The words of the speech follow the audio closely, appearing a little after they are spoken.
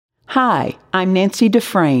Hi, I'm Nancy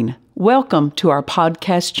Dufresne. Welcome to our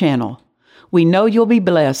podcast channel. We know you'll be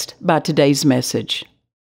blessed by today's message.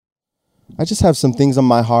 I just have some things on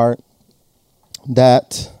my heart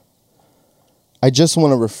that I just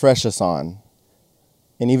want to refresh us on,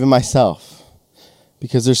 and even myself,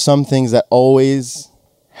 because there's some things that always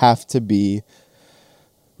have to be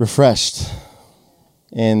refreshed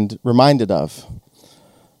and reminded of.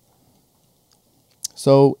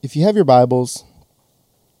 So if you have your Bibles,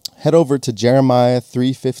 head over to Jeremiah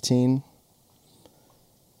 3:15.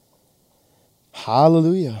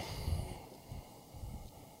 Hallelujah.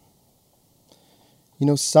 You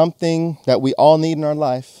know, something that we all need in our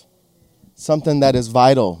life, something that is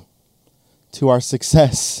vital to our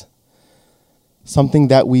success, something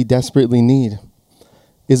that we desperately need,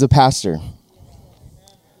 is a pastor.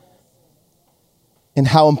 And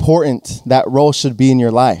how important that role should be in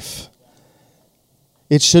your life.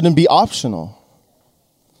 It shouldn't be optional.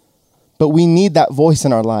 But we need that voice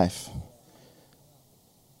in our life.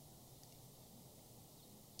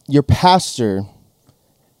 Your pastor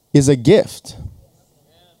is a gift.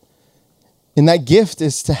 And that gift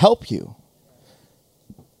is to help you.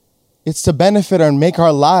 It's to benefit and make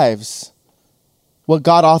our lives what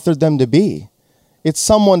God authored them to be. It's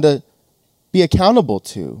someone to be accountable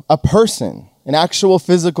to, a person, an actual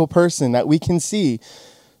physical person that we can see,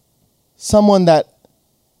 someone that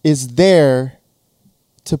is there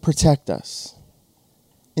to protect us.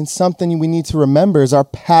 And something we need to remember is our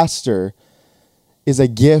pastor is a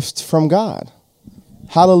gift from God.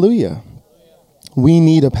 Hallelujah. We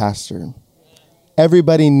need a pastor.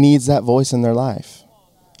 Everybody needs that voice in their life.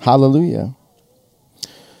 Hallelujah.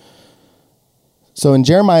 So in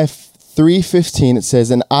Jeremiah 3:15 it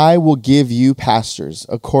says, "And I will give you pastors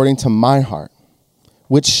according to my heart,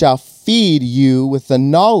 which shall feed you with the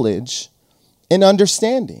knowledge and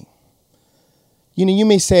understanding." You know, you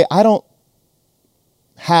may say, I don't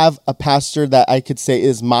have a pastor that I could say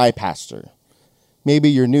is my pastor.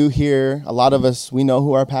 Maybe you're new here. A lot of us, we know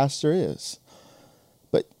who our pastor is.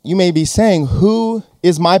 But you may be saying, who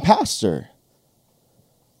is my pastor?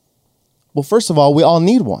 Well, first of all, we all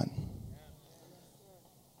need one.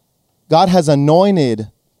 God has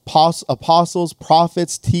anointed apostles,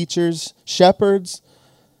 prophets, teachers, shepherds,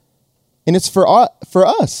 and it's for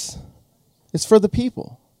us. It's for the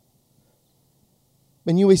people.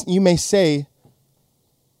 And you may say,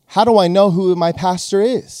 how do I know who my pastor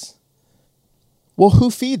is? Well, who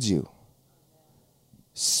feeds you?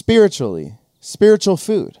 Spiritually, spiritual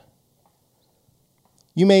food.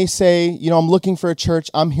 You may say, you know, I'm looking for a church.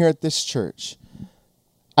 I'm here at this church.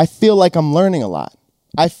 I feel like I'm learning a lot.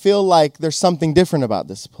 I feel like there's something different about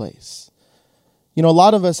this place. You know, a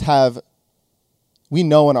lot of us we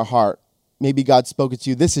know in our heart, maybe God spoke it to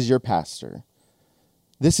you, this is your pastor.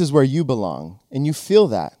 This is where you belong, and you feel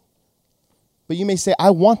that. But you may say,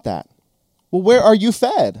 I want that. Well, where are you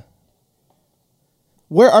fed?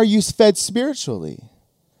 Where are you fed spiritually?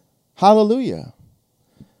 Hallelujah.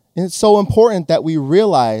 And it's so important that we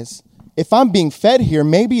realize, if I'm being fed here,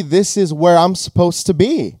 maybe this is where I'm supposed to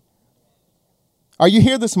be. Are you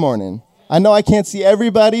here this morning? I know I can't see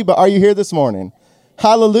everybody, but are you here this morning?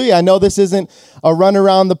 Hallelujah. I know this isn't a run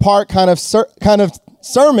around the park kind of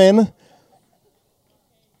sermon,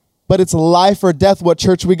 but it's life or death what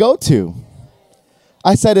church we go to.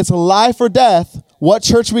 I said it's life or death what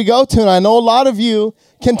church we go to. And I know a lot of you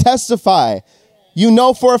can testify. You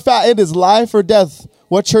know for a fact it is life or death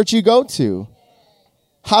what church you go to.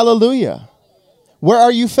 Hallelujah. Where are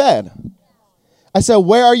you fed? I said,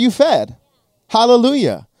 where are you fed?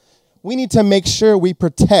 Hallelujah. We need to make sure we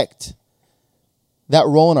protect that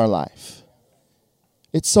role in our life.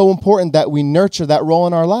 It's so important that we nurture that role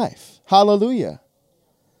in our life. Hallelujah.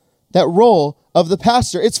 That role of the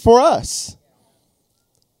pastor, it's for us.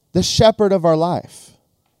 The shepherd of our life.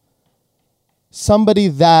 Somebody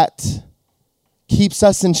that keeps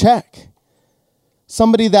us in check.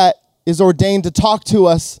 Somebody that is ordained to talk to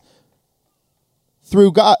us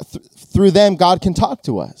through God. Through them, God can talk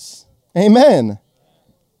to us. Amen.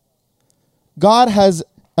 God has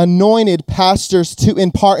anointed pastors to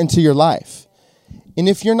impart into your life. And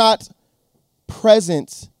if you're not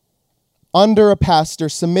present under a pastor,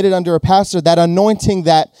 submitted under a pastor, that anointing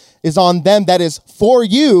that is on them, that is for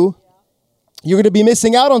you, you're going to be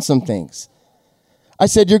missing out on some things. I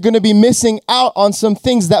said you're going to be missing out on some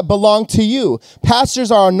things that belong to you. Pastors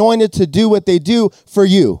are anointed to do what they do for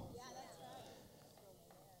you.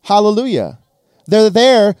 Hallelujah. They're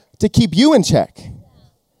there to keep you in check.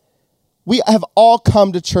 We have all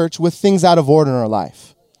come to church with things out of order in our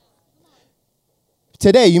life.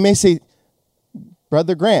 Today, you may say,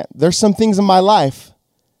 Brother Grant, there's some things in my life,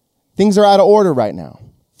 things are out of order right now.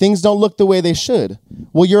 Things don't look the way they should.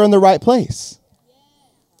 Well, you're in the right place.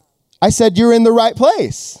 I said you're in the right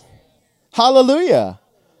place. Hallelujah.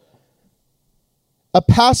 A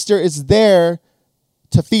pastor is there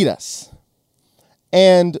to feed us.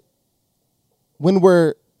 And when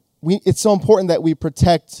it's so important that we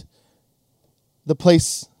protect the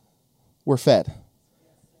place we're fed.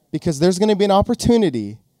 Because there's going to be an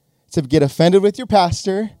opportunity to get offended with your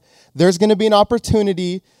pastor. There's going to be an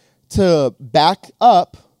opportunity to back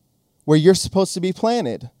up where you're supposed to be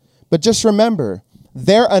planted. But just remember,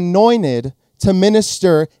 they're anointed to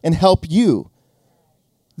minister and help you.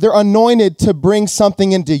 They're anointed to bring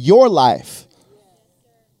something into your life.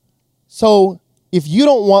 So if you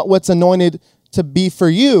don't want what's anointed to be for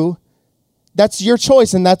you, that's your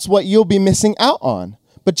choice, and that's what you'll be missing out on.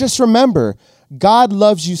 But just remember, God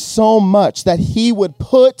loves you so much that he would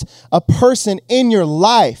put a person in your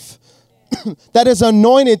life that is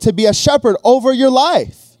anointed to be a shepherd over your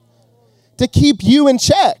life, to keep you in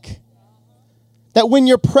check. That when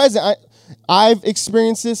you're present, I've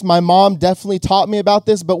experienced this. My mom definitely taught me about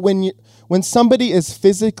this, but when somebody is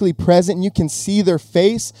physically present and you can see their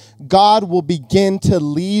face, God will begin to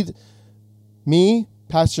lead me,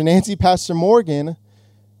 Pastor Nancy, Pastor Morgan,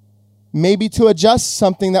 maybe to adjust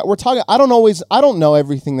something that we're talking. I don't know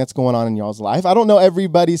everything that's going on in y'all's life. I don't know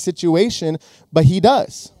everybody's situation, but he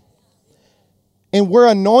does. And we're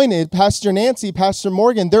anointed, Pastor Nancy, Pastor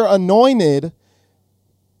Morgan, they're anointed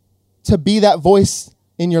to be that voice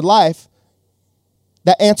in your life,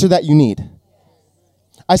 that answer that you need.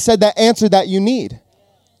 I said that answer that you need.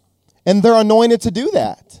 And they're anointed to do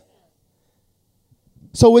that.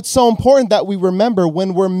 So it's so important that we remember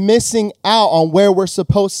when we're missing out on where we're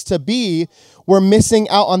supposed to be, we're missing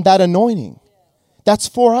out on that anointing. That's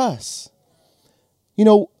for us. You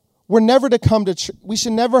know, we're never to come to church. We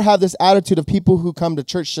should never have this attitude of people who come to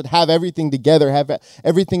church should have everything together, have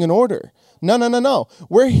everything in order. No.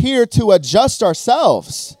 We're here to adjust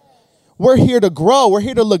ourselves. We're here to grow. We're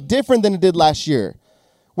here to look different than it did last year.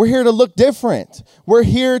 We're here to look different. We're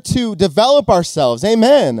here to develop ourselves.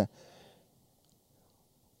 Amen.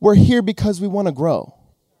 We're here because we want to grow.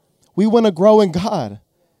 We want to grow in God.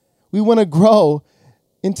 We want to grow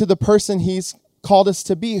into the person he's called us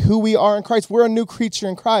to be, who we are in Christ. We're a new creature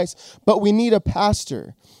in Christ, but we need a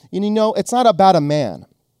pastor. And you know, it's not about a man.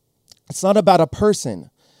 It's not about a person.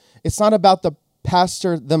 It's not about the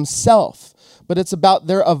pastor themselves, but it's about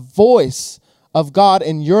they're a voice of God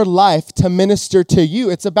in your life to minister to you.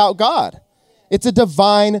 It's about God. It's a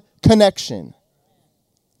divine connection.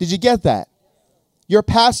 Did you get that? Your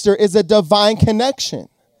pastor is a divine connection,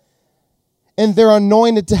 and they're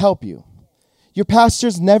anointed to help you. Your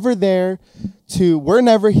pastor's never we're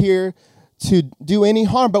never here to do any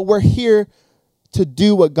harm, but we're here to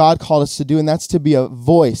do what God called us to do, and that's to be a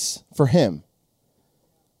voice for him.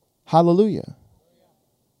 Hallelujah.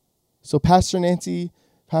 So Pastor Nancy,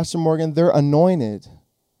 Pastor Morgan, they're anointed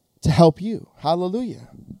to help you. Hallelujah.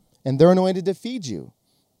 And they're anointed to feed you.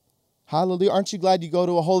 Hallelujah. Aren't you glad you go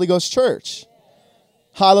to a Holy Ghost church?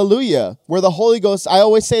 Hallelujah. Where the Holy Ghost, I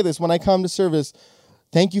always say this when I come to service,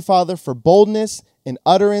 thank you, Father, for boldness and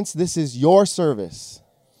utterance. This is your service.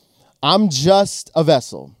 I'm just a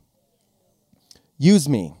vessel. Use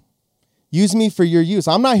me. Use me for your use.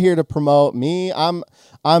 I'm not here to promote me. I'm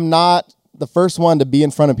not the first one to be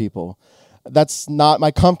in front of people. That's not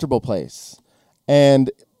my comfortable place.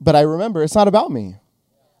 But I remember, it's not about me.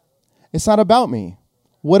 It's not about me.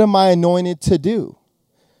 What am I anointed to do?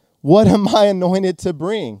 What am I anointed to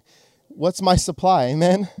bring? What's my supply?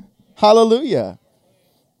 Amen. Hallelujah.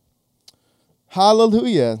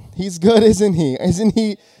 Hallelujah. He's good, isn't he? Isn't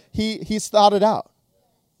he? He's thought it out.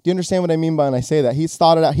 Do you understand what I mean by when I say that? He's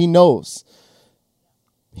thought it out. He knows.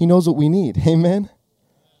 He knows what we need. Amen.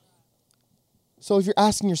 So if you're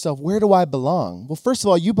asking yourself, where do I belong? Well, first of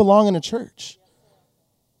all, you belong in a church.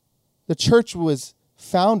 The church was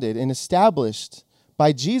founded and established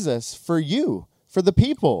by Jesus for you, for the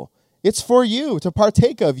people. It's for you to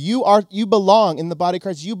partake of. You belong in the body of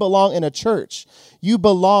Christ. You belong in a church.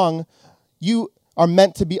 You are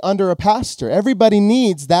meant to be under a pastor. Everybody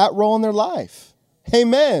needs that role in their life.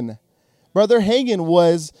 Amen. Brother Hagin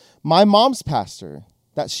was my mom's pastor.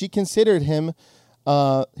 That she considered him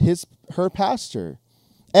her pastor.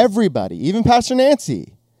 Everybody, even Pastor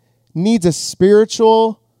Nancy, needs a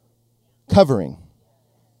spiritual covering.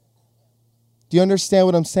 Do you understand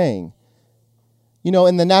what I'm saying? You know,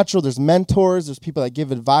 in the natural, there's mentors, there's people that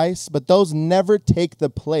give advice, but those never take the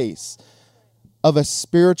place of a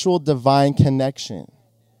spiritual divine connection.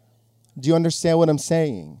 Do you understand what I'm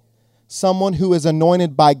saying? Someone who is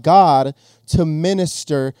anointed by God to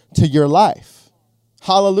minister to your life.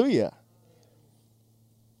 Hallelujah.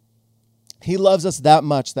 He loves us that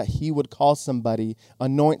much that he would call somebody,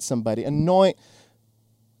 anoint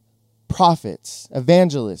prophets,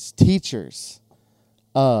 evangelists, teachers,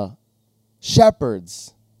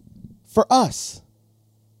 shepherds for us.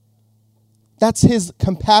 That's his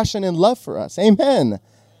compassion and love for us. Amen.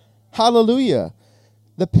 Hallelujah.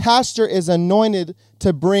 The pastor is anointed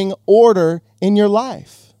to bring order in your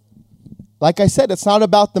life. Like I said, it's not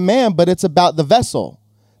about the man, but it's about the vessel.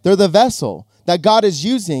 They're the vessel that God is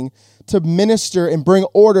using to minister and bring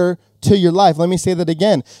order to your life. Let me say that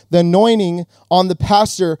again. The anointing on the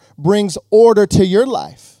pastor brings order to your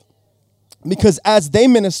life. Because as they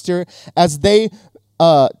minister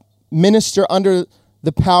under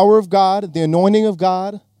the power of God, the anointing of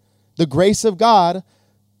God, the grace of God,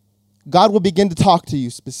 God will begin to talk to you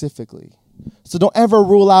specifically. So don't ever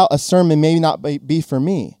rule out a sermon may not be for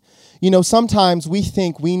me. You know, sometimes we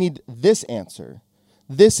think we need this answer.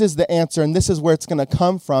 This is the answer, and this is where it's going to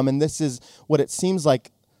come from, and this is what it seems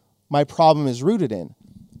like my problem is rooted in.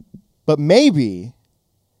 But maybe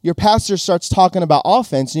your pastor starts talking about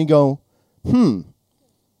offense, and you go,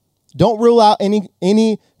 don't rule out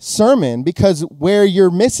any sermon, because where you're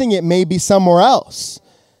missing it may be somewhere else.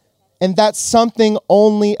 And that's something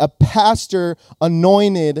only a pastor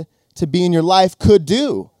anointed to be in your life could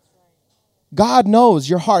do. God knows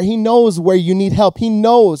your heart. He knows where you need help. He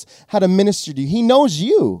knows how to minister to you. He knows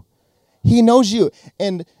you. He knows you.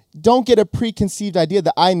 And don't get a preconceived idea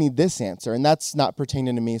that I need this answer, and that's not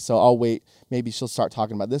pertaining to me, so I'll wait. Maybe she'll start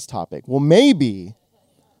talking about this topic. Well, maybe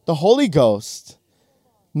the Holy Ghost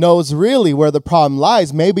knows really where the problem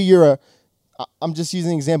lies. Maybe I'm just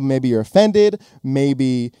using an example, maybe you're offended,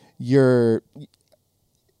 maybe there's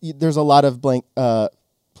a lot of blank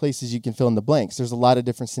places you can fill in the blanks. There's a lot of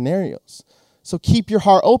different scenarios. So keep your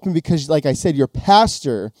heart open, because like I said, your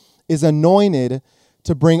pastor is anointed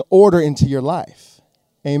to bring order into your life.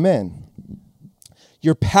 Amen.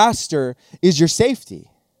 Your pastor is your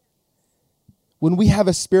safety. When we have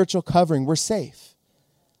a spiritual covering, we're safe.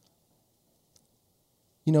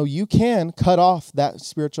 You know, you can cut off that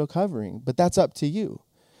spiritual covering, but that's up to you.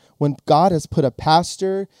 When God has put a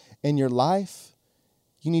pastor in your life,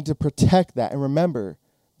 you need to protect that. And remember,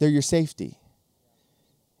 they're your safety.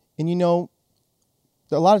 And you know,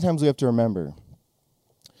 a lot of times we have to remember,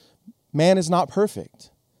 man is not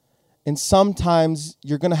perfect. And sometimes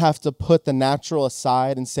you're going to have to put the natural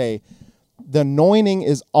aside and say, the anointing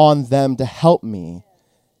is on them to help me.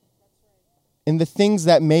 And the things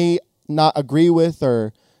that may not agree with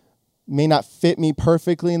or may not fit me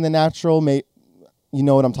perfectly in the natural, you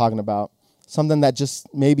know what I'm talking about. Something that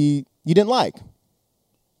just maybe you didn't like.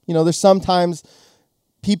 You know, there's sometimes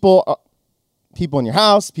people in your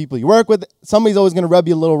house, people you work with, somebody's always going to rub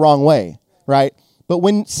you a little wrong way, right? But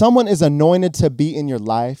when someone is anointed to be in your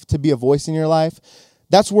life, to be a voice in your life,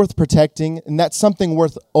 that's worth protecting, and that's something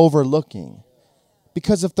worth overlooking.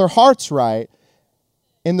 Because if their heart's right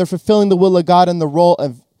and they're fulfilling the will of God and the role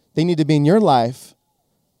of they need to be in your life,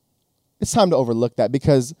 it's time to overlook that,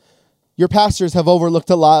 because your pastors have overlooked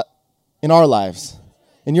a lot in our lives,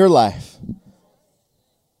 in your life.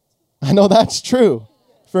 I know that's true.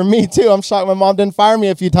 For me, too. I'm shocked my mom didn't fire me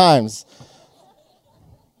a few times.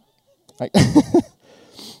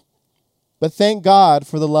 But thank God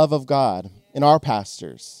for the love of God in our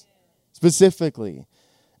pastors, specifically.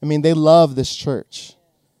 I mean, they love this church.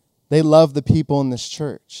 They love the people in this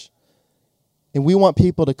church. And we want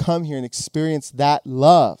people to come here and experience that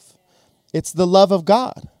love. It's the love of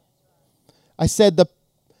God. I said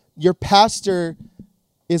your pastor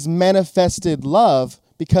is manifested love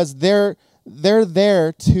because they're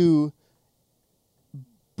there to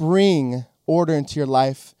bring order into your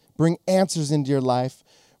life, bring answers into your life,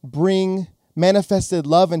 bring manifested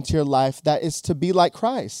love into your life that is to be like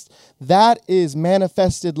Christ. That is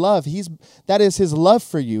manifested love. That is his love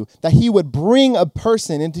for you, that he would bring a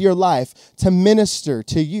person into your life to minister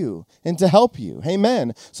to you and to help you.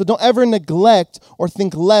 Amen. So don't ever neglect or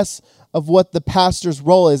think less of what the pastor's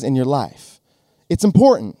role is in your life. It's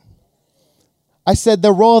important. I said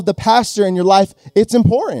the role of the pastor in your life, it's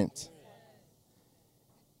important.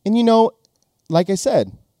 And you know, like I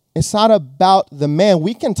said, it's not about the man.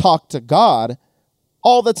 We can talk to God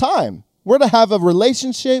all the time. We're to have a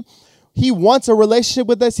relationship. He wants a relationship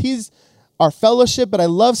with us. He's our fellowship. But I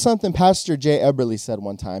love something Pastor Jay Eberly said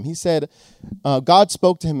one time. He said, God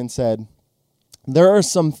spoke to him and said, there are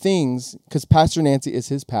some things, because Pastor Nancy is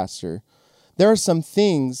his pastor, there are some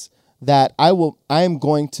things that I am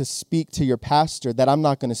going to speak to your pastor that I'm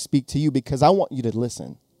not going to speak to you, because I want you to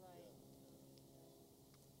listen.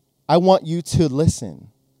 I want you to listen,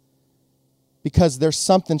 because there's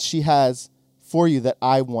something she has for you that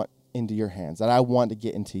I want into your hands, that I want to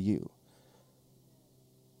get into you.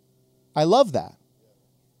 I love that.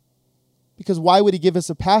 Because why would he give us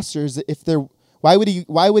a pastor why would he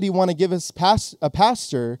want to give us a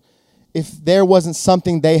pastor if there wasn't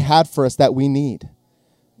something they had for us that we need?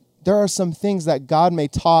 There are some things that God may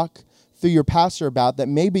talk through your pastor about that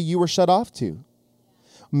maybe you were shut off to.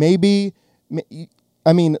 Maybe,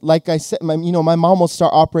 like I said, my mom will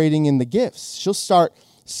start operating in the gifts. She'll start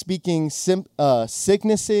speaking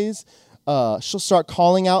sicknesses. She'll start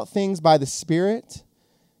calling out things by the Spirit.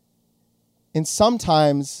 And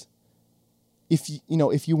sometimes, if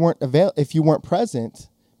you weren't present,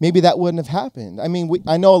 maybe that wouldn't have happened.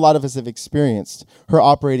 I know a lot of us have experienced her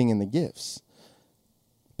operating in the gifts.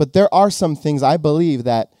 But there are some things I believe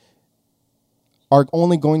that are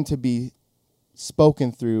only going to be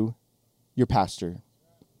spoken through your pastor.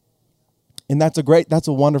 And that's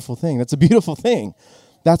a wonderful thing. That's a beautiful thing.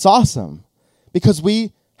 That's awesome. Because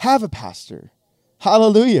we have a pastor.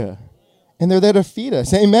 Hallelujah. And they're there to feed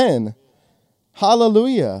us. Amen.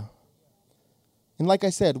 Hallelujah. And like I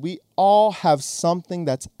said, we all have something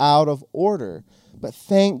that's out of order. But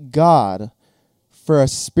thank God for a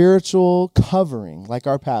spiritual covering like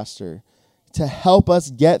our pastor to help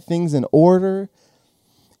us get things in order.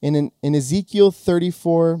 And in Ezekiel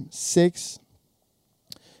 34:6,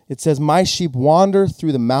 it says, "My sheep wander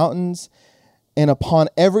through the mountains and upon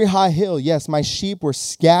every high hill. Yes, my sheep were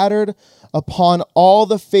scattered upon all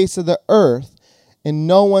the face of the earth, and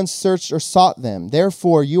no one searched or sought them.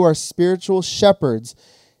 Therefore, you are spiritual shepherds.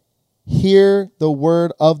 Hear the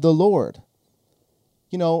word of the Lord."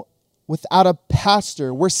 Without a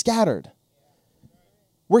pastor, we're scattered.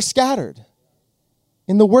 We're scattered.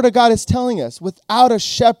 And the word of God is telling us, without a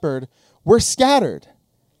shepherd, we're scattered.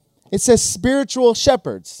 It says spiritual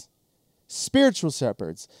shepherds. Spiritual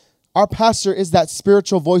shepherds. Our pastor is that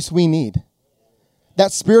spiritual voice we need.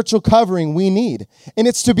 That spiritual covering we need. And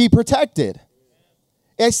it's to be protected.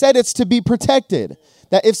 I said it's to be protected.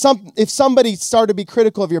 That if somebody started to be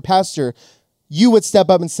critical of your pastor, you would step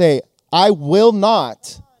up and say, I will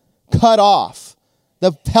not cut off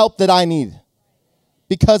the help that I need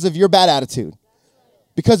because of your bad attitude,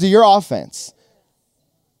 because of your offense.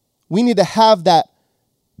 We need to have that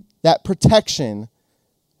protection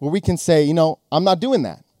where we can say, I'm not doing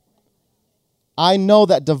that. I know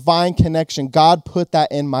that divine connection, God put that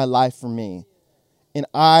in my life for me, and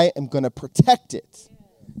I am going to protect it.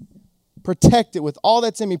 Protect it with all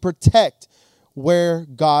that's in me. Protect where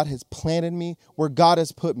God has planted me, where God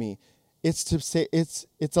has put me. It's to say it's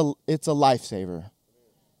a lifesaver.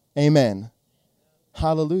 Amen.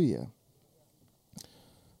 Hallelujah.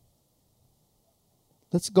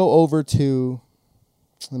 Let's go over to,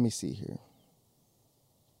 let me see here.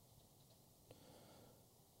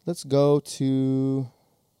 Let's go to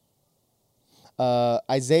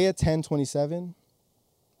Isaiah 10:27.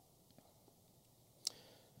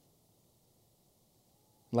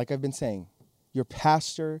 Like I've been saying, your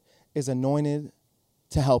pastor is anointed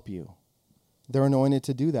to help you. They're anointed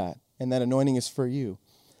to do that, and that anointing is for you.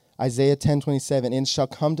 Isaiah 10:27, "And it shall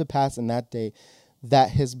come to pass in that day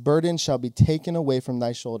that his burden shall be taken away from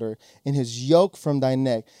thy shoulder, and his yoke from thy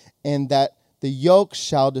neck, and that the yoke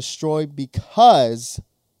shall destroy because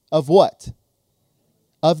of" what?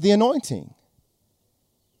 Of the anointing.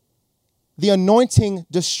 The anointing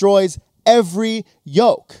destroys every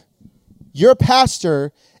yoke. Your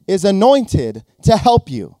pastor is anointed to help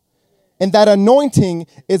you. And that anointing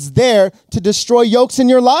is there to destroy yokes in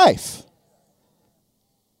your life.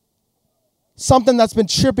 Something that's been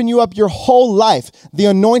tripping you up your whole life. The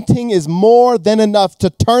anointing is more than enough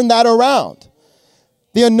to turn that around.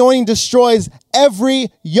 The anointing destroys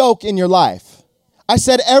every yoke in your life. I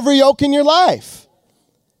said every yoke in your life.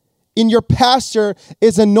 And your pastor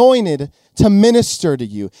is anointed to minister to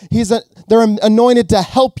you. They're anointed to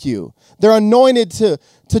help you. They're anointed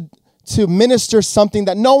to minister something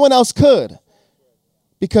that no one else could,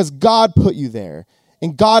 because God put you there,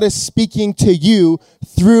 and God is speaking to you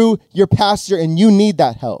through your pastor, and you need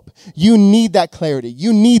that help. You need that clarity.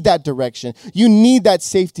 You need that direction. You need that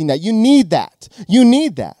safety net. You need that. You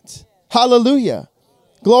need that. Hallelujah.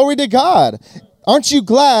 Glory to God. Aren't you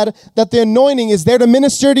glad that the anointing is there to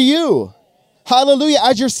minister to you? Hallelujah.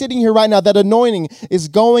 As you're sitting here right now, that anointing is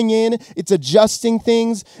going in. It's adjusting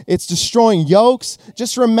things. It's destroying yokes.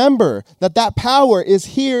 Just remember that power is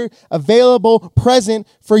here, available, present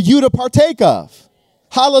for you to partake of.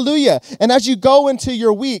 Hallelujah. And as you go into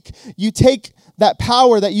your week, you take that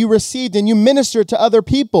power that you received and you minister to other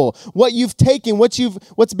people. What you've taken,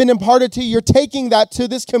 what's been imparted to you, you're taking that to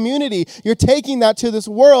this community. You're taking that to this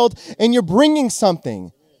world, and you're bringing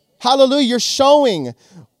something. Hallelujah. You're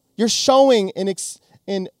showing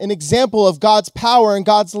an example of God's power and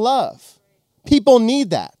God's love. People need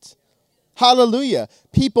that. Hallelujah.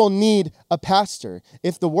 People need a pastor.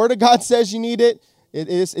 If the word of God says you need it,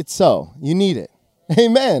 it's so. You need it.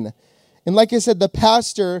 Amen. And like I said, the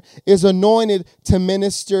pastor is anointed to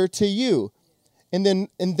minister to you. And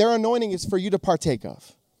their anointing is for you to partake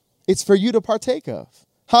of. It's for you to partake of.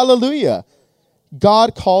 Hallelujah.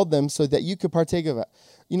 God called them so that you could partake of it.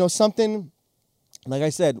 You know, something, like I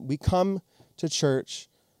said, we come to church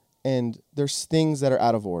and there's things that are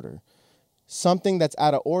out of order. Something that's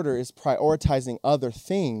out of order is prioritizing other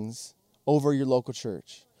things over your local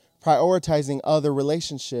church. Prioritizing other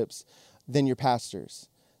relationships than your pastors.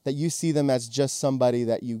 That you see them as just somebody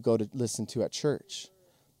that you go to listen to at church.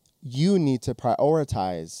 You need to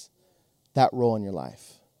prioritize that role in your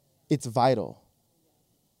life. It's vital.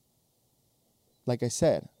 Like I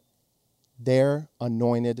said, they're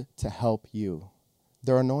anointed to help you.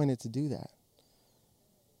 They're anointed to do that.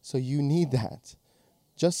 So you need that.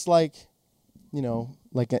 Just like, you know,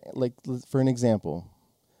 like for an example,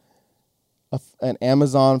 an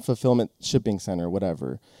Amazon fulfillment shipping center,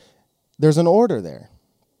 whatever. There's an order there.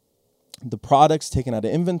 The product's taken out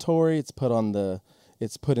of inventory. It's put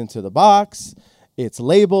into the box. It's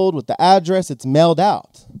labeled with the address. It's mailed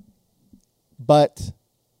out.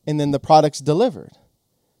 And then the product's delivered.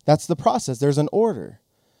 That's the process. There's an order.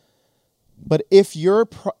 But if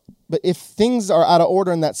things are out of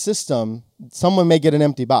order in that system, someone may get an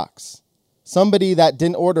empty box. Somebody that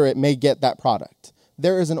didn't order it may get that product.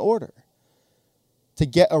 There is an order to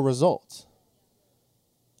get a result.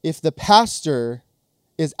 If the pastor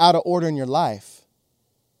is out of order in your life,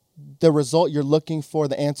 the result you're looking for,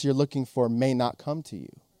 the answer you're looking for may not come to you.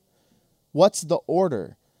 What's the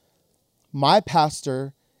order? My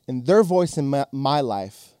pastor and their voice in my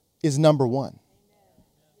life is number one.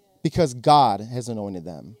 Because God has anointed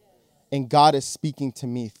them. And God is speaking to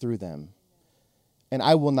me through them. And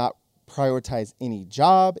I will not prioritize any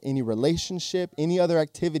job, any relationship, any other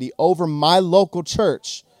activity over my local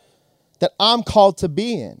church that I'm called to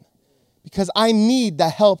be in. Because I need the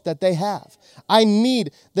help that they have. I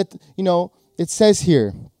need that, you know, it says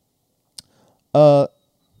here,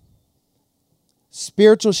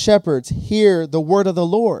 spiritual shepherds hear the word of the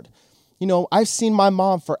Lord. You know, I've seen my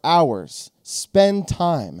mom for hours spend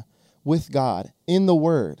time with God in the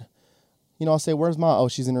word. You know, I'll say, where's mom? Oh,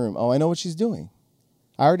 she's in the room. Oh, I know what she's doing.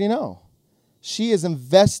 I already know. She is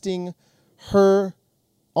investing her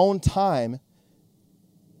own time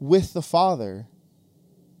with the Father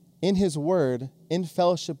in his word, in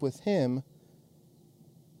fellowship with him,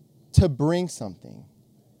 to bring something.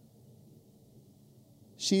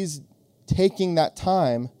 She's taking that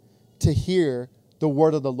time to hear the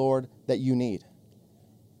word of the Lord that you need.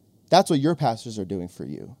 That's what your pastors are doing for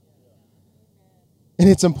you. And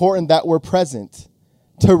it's important that we're present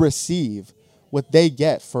to receive what they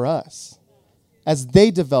get for us. As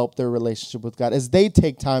they develop their relationship with God, as they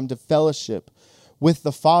take time to fellowship with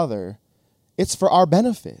the Father, it's for our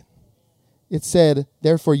benefit. It said,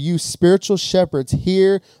 therefore, you spiritual shepherds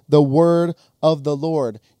hear the word of the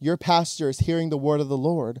Lord. Your pastor is hearing the word of the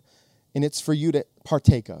Lord, and it's for you to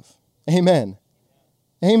partake of. Amen.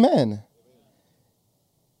 Amen.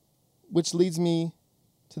 Which leads me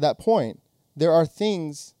to that point. There are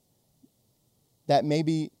things that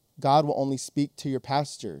maybe God will only speak to your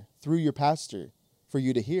pastor, through your pastor, for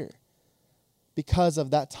you to hear. Because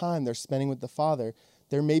of that time they're spending with the Father,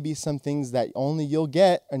 there may be some things that only you'll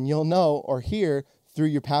get and you'll know or hear through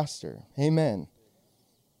your pastor. Amen.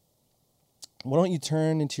 Why don't you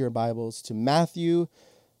turn into your Bibles to Matthew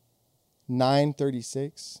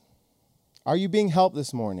 9:36. Are you being helped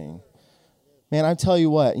this morning? Man, I tell you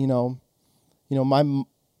what, my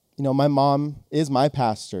mom is my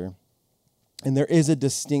pastor, and there is a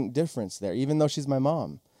distinct difference there, even though she's my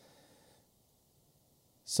mom.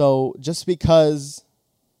 So just because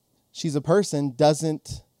she's a person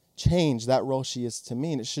doesn't change that role she is to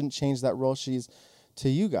me, and it shouldn't change that role she's to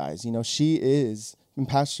you guys. You know, she is, and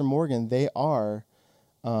Pastor Morgan, they are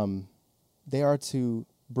to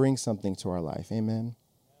bring something to our life. Amen.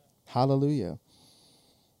 Hallelujah.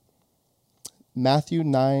 Matthew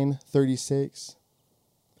 9:36.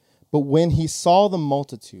 But when he saw the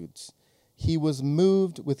multitudes, he was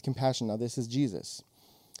moved with compassion. Now this is Jesus.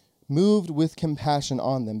 Moved with compassion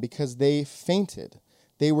on them because they fainted.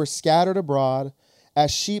 They were scattered abroad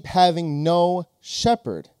as sheep having no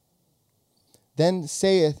shepherd. Then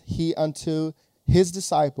saith he unto his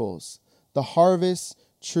disciples, the harvest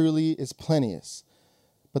truly is plenteous,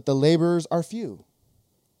 but the laborers are few.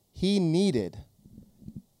 He needed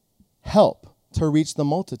help to reach the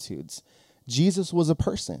multitudes. Jesus was a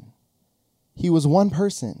person. He was one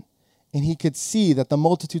person. And he could see that the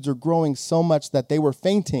multitudes were growing so much that they were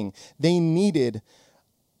fainting. They needed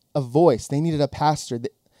a voice. They needed a pastor.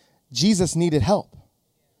 Jesus needed help.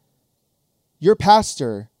 Your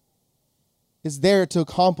pastor is there to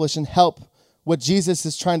accomplish and help what Jesus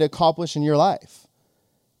is trying to accomplish in your life.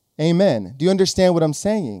 Amen. Do you understand what I'm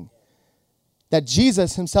saying? That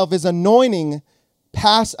Jesus himself is anointing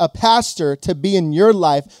a pastor to be in your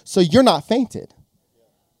life so you're not fainted.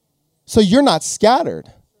 So you're not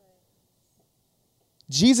scattered.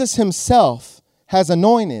 Jesus himself has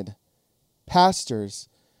anointed pastors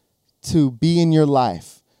to be in your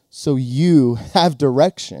life so you have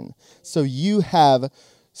direction, so you have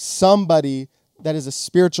somebody that is a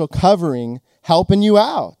spiritual covering helping you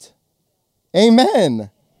out. Amen.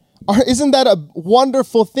 Isn't that a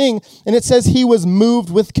wonderful thing? And it says he was moved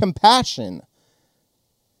with compassion.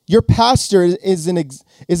 Your pastor is an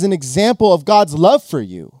example of God's love for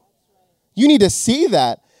you. You need to see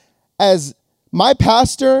that as my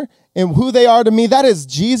pastor and who they are to me. That is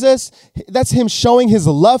Jesus. That's him showing his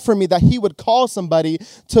love for me, that he would call somebody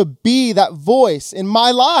to be that voice in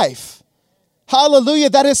my life. Hallelujah.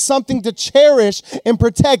 That is something to cherish and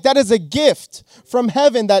protect. That is a gift from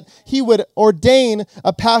heaven that he would ordain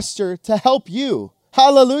a pastor to help you.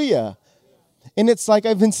 Hallelujah. And it's like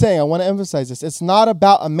I've been saying, I want to emphasize this. It's not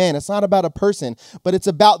about a man. It's not about a person, but it's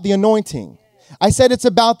about the anointing. I said it's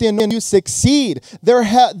about the anointing. You succeed. They're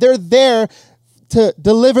there to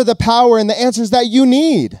deliver the power and the answers that you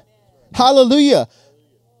need. Hallelujah.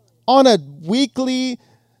 On a weekly,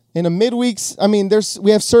 in a midweeks,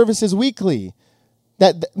 we have services weekly.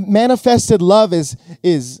 That manifested love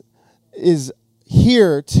is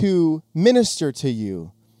here to minister to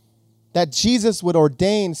you. That Jesus would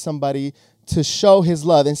ordain somebody to show his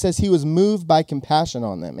love, and says he was moved by compassion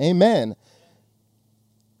on them. Amen.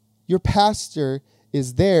 Your pastor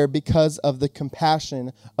is there because of the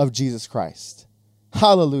compassion of Jesus Christ.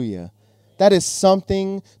 Hallelujah. That is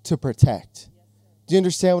something to protect. Do you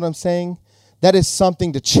understand what I'm saying? That is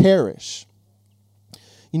something to cherish.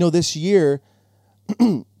 You know, this year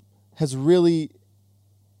has really,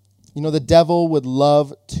 the devil would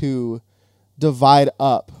love to divide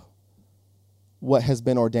up what has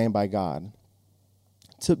been ordained by God.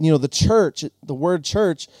 The church, the word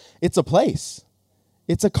church, it's a place.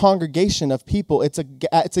 It's a congregation of people. It's a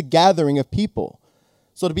gathering of people.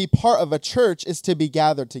 So to be part of a church is to be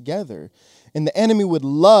gathered together. And the enemy would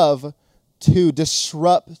love to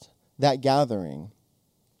disrupt that gathering.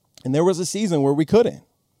 And there was a season where we couldn't.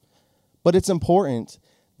 But it's important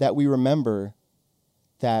that we remember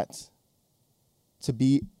that to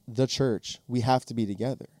be the church, we have to be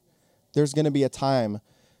together. There's going to be a time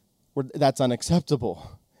where that's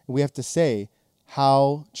unacceptable. We have to say,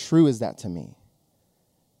 how true is that to me?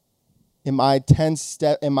 Am I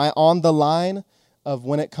on the line of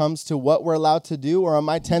when it comes to what we're allowed to do, or am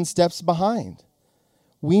I 10 steps behind?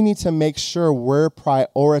 We need to make sure we're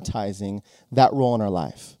prioritizing that role in our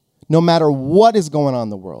life. No matter what is going on in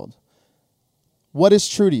the world. What is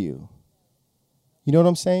true to you? You know what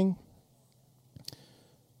I'm saying?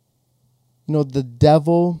 The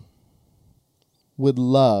devil would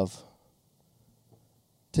love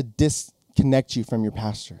to disconnect you from your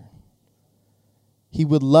pastor. He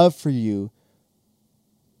would love for you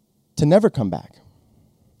to never come back.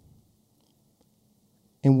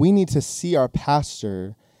 And we need to see our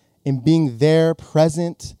pastor in being there,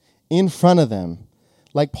 present, in front of them.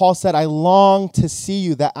 Like Paul said, I long to see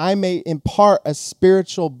you that I may impart a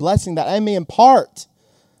spiritual blessing, that I may impart.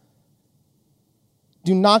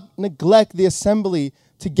 Do not neglect the assembly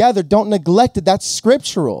together. Don't neglect it. That's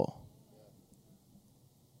scriptural.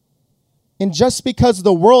 And just because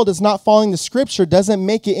the world is not following the scripture doesn't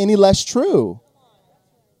make it any less true.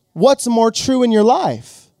 What's more true in your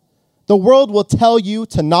life? The world will tell you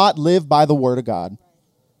to not live by the word of God.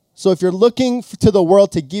 So if you're looking to the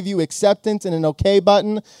world to give you acceptance and an okay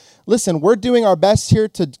button, listen, we're doing our best here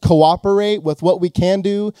to cooperate with what we can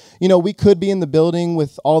do. We could be in the building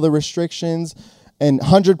with all the restrictions and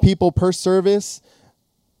 100 people per service,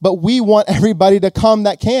 but we want everybody to come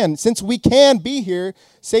that can. Since we can be here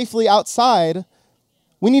safely outside,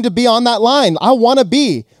 we need to be on that line. I want to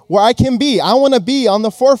be where I can be. I want to be on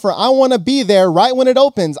the forefront. I want to be there right when it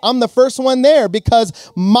opens. I'm the first one there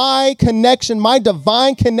because my connection, my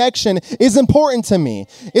divine connection is important to me.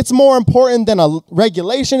 It's more important than a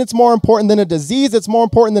regulation. It's more important than a disease. It's more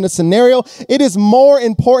important than a scenario. It is more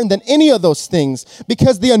important than any of those things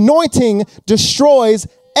because the anointing destroys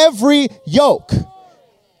every yoke.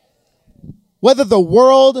 Whether the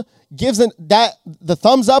world gives the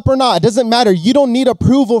thumbs up or not, it doesn't matter. You don't need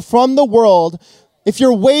approval from the world. If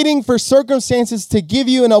you're waiting for circumstances to give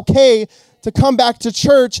you an okay to come back to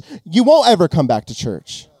church, you won't ever come back to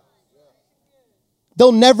church.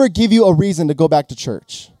 They'll never give you a reason to go back to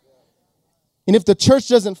church. And if the church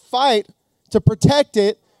doesn't fight to protect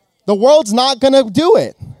it, the world's not going to do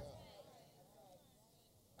it.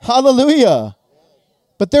 Hallelujah.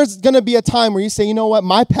 But there's going to be a time where you say, you know what,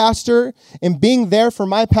 my pastor, and being there for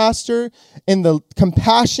my pastor, and the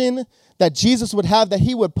compassion that Jesus would have, that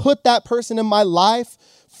he would put that person in my life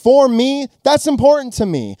for me, that's important to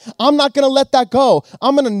me. I'm not going to let that go.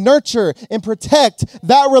 I'm going to nurture and protect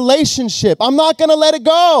that relationship. I'm not going to let it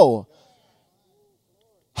go.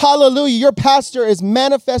 Hallelujah. Your pastor is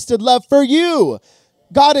manifested love for you.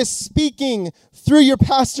 God is speaking through your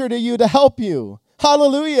pastor to you to help you.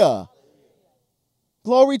 Hallelujah.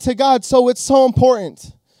 Glory to God. So it's so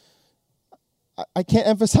important. I can't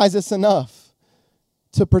emphasize this enough,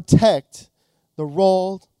 to protect the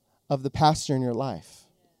role of the pastor in your life.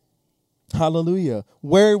 Hallelujah.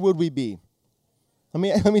 Where would we be?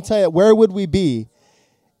 Let me tell you, where would we be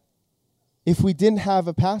if we didn't have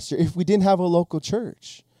a pastor, if we didn't have a local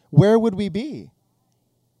church? Where would we be?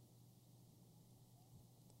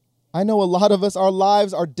 I know a lot of us, our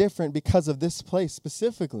lives are different because of this place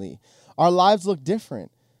specifically. Our lives look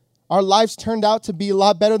different. Our lives turned out to be a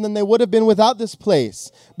lot better than they would have been without this place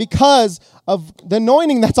because of the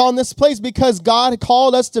anointing that's on this place, because God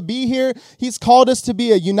called us to be here. He's called us to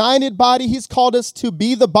be a united body. He's called us to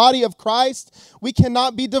be the body of Christ. We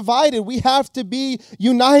cannot be divided. We have to be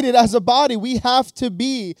united as a body. We have to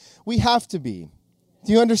be.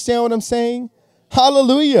 Do you understand what I'm saying?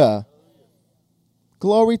 Hallelujah.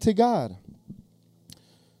 Glory to God.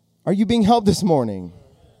 Are you being helped this morning?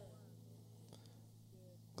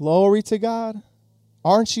 Glory to God.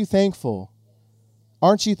 Aren't you thankful?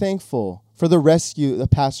 Aren't you thankful for the rescue the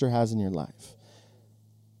pastor has in your life?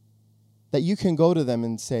 That you can go to them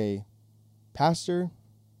and say, Pastor,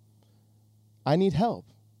 I need help.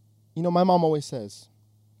 You know, my mom always says,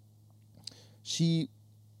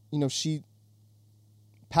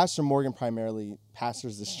 Pastor Morgan primarily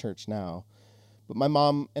pastors this church now. But my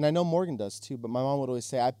mom, and I know Morgan does too, but my mom would always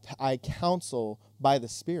say, I counsel by the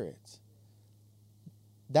Spirit.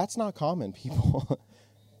 That's not common, people.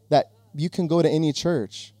 That you can go to any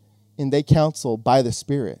church and they counsel by the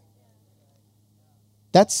Spirit.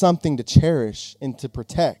 That's something to cherish and to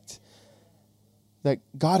protect. That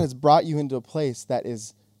God has brought you into a place that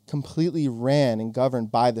is completely ran and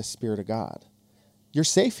governed by the Spirit of God. You're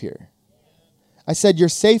safe here. I said you're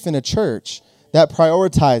safe in a church that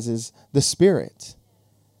prioritizes the Spirit.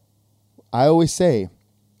 I always say,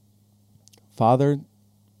 Father,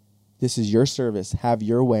 this is your service. Have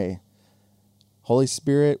your way. Holy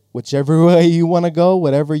Spirit, whichever way you want to go,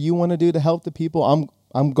 whatever you want to do to help the people,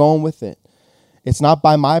 I'm going with it. It's not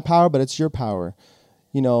by my power, but it's your power.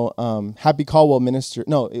 You know, Happy Caldwell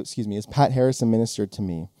it's Pat Harrison ministered to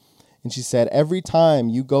me. And she said, every time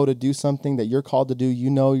you go to do something that you're called to do, you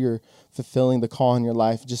know you're fulfilling the call in your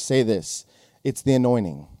life. Just say this. It's the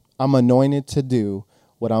anointing. I'm anointed to do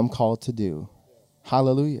what I'm called to do.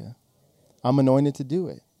 Hallelujah. I'm anointed to do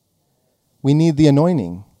it. We need the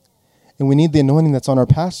anointing. And we need the anointing that's on our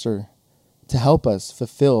pastor to help us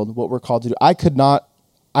fulfill what we're called to do. I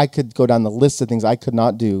could go down the list of things I could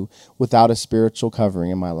not do without a spiritual covering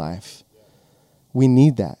in my life. We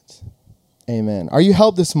need that. Amen. Are you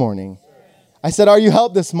helped this morning? I said, are you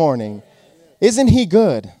helped this morning? Isn't he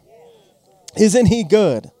good? Isn't he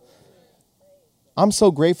good? I'm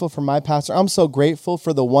so grateful for my pastor. I'm so grateful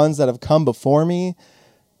for the ones that have come before me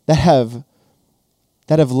that have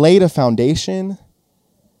laid a foundation.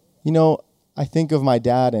 You know, I think of my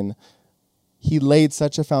dad, and he laid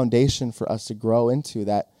such a foundation for us to grow into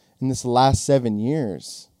that in this last 7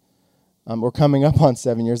 years, we're coming up on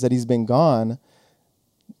 7 years that he's been gone.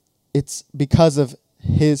 It's because of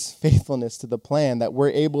his faithfulness to the plan that we're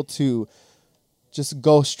able to just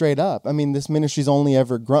go straight up. I mean, this ministry's only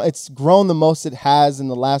ever grown. It's grown the most it has in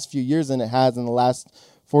the last few years than it has in the last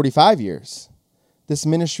 45 years. This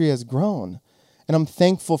ministry has grown. And I'm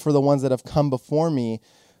thankful for the ones that have come before me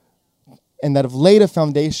and that have laid a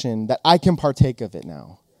foundation that I can partake of it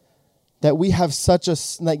now. That we have such a,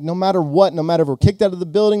 no matter what, no matter if we're kicked out of the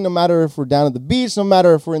building, no matter if we're down at the beach, no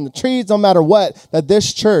matter if we're in the trees, no matter what, that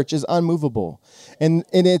this church is unmovable. And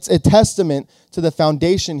it's a testament to the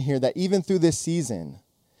foundation here that even through this season,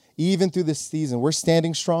 we're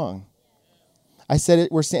standing strong. I said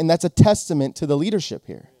it, and that's a testament to the leadership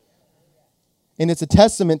here. And it's a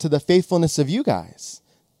testament to the faithfulness of you guys.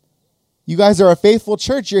 You guys are a faithful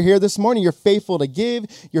church. You're here this morning. You're faithful to give.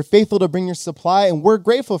 You're faithful to bring your supply, and we're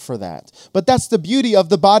grateful for that. But that's the beauty of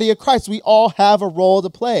the body of Christ. We all have a role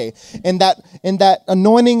to play. And that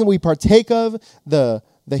anointing we partake of, the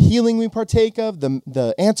the healing we partake of,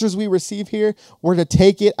 the answers we receive here, we're to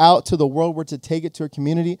take it out to the world. We're to take it to our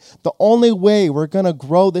community. The only way we're going to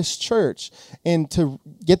grow this church and to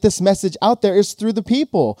get this message out there is through the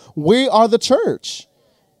people. We are the church.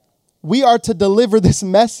 We are to deliver this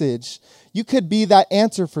message. You could be that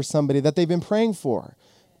answer for somebody that they've been praying for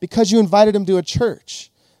because you invited them to a church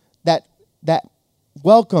that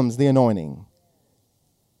welcomes the anointing.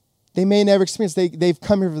 They may never experience. They've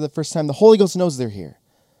come here for the first time. The Holy Ghost knows they're here.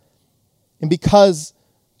 And because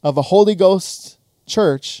of a Holy Ghost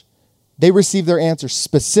church, they receive their answer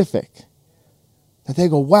specific. That they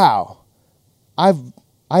go, wow, I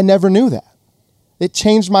never knew that. It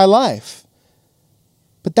changed my life.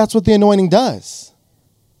 But that's what the anointing does.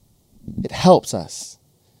 It helps us.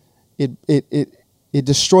 It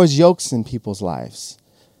destroys yokes in people's lives.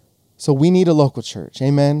 So we need a local church.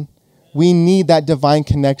 Amen. We need that divine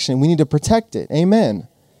connection. We need to protect it. Amen.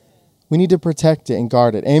 We need to protect it and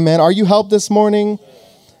guard it. Amen. Are you helped this morning?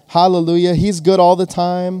 Hallelujah. He's good all the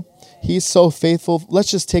time. He's so faithful.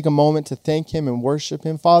 Let's just take a moment to thank him and worship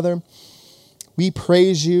him. Father, we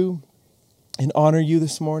praise you and honor you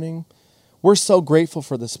this morning. We're so grateful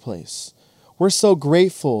for this place. We're so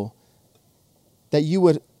grateful that you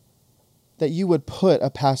would put a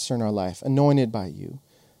pastor in our life, anointed by you,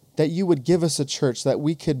 that you would give us a church that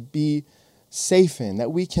we could be safe in,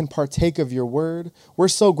 that we can partake of your word. We're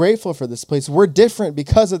so grateful for this place. We're different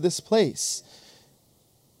because of this place.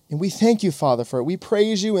 And we thank you, Father, for it. We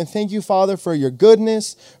praise you and thank you, Father, for your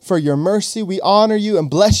goodness, for your mercy. We honor you and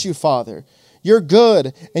bless you, Father. You're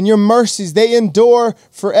good and your mercies, they endure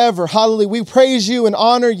forever. Hallelujah. We praise you and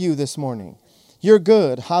honor you this morning. You're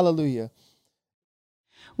good. Hallelujah.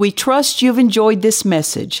 We trust you've enjoyed this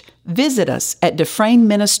message. Visit us at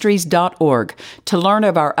DufresneMinistries.org to learn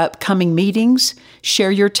of our upcoming meetings, share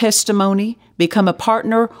your testimony, become a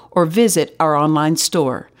partner, or visit our online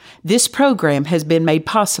store. This program has been made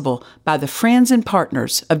possible by the friends and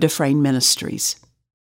partners of Dufresne Ministries.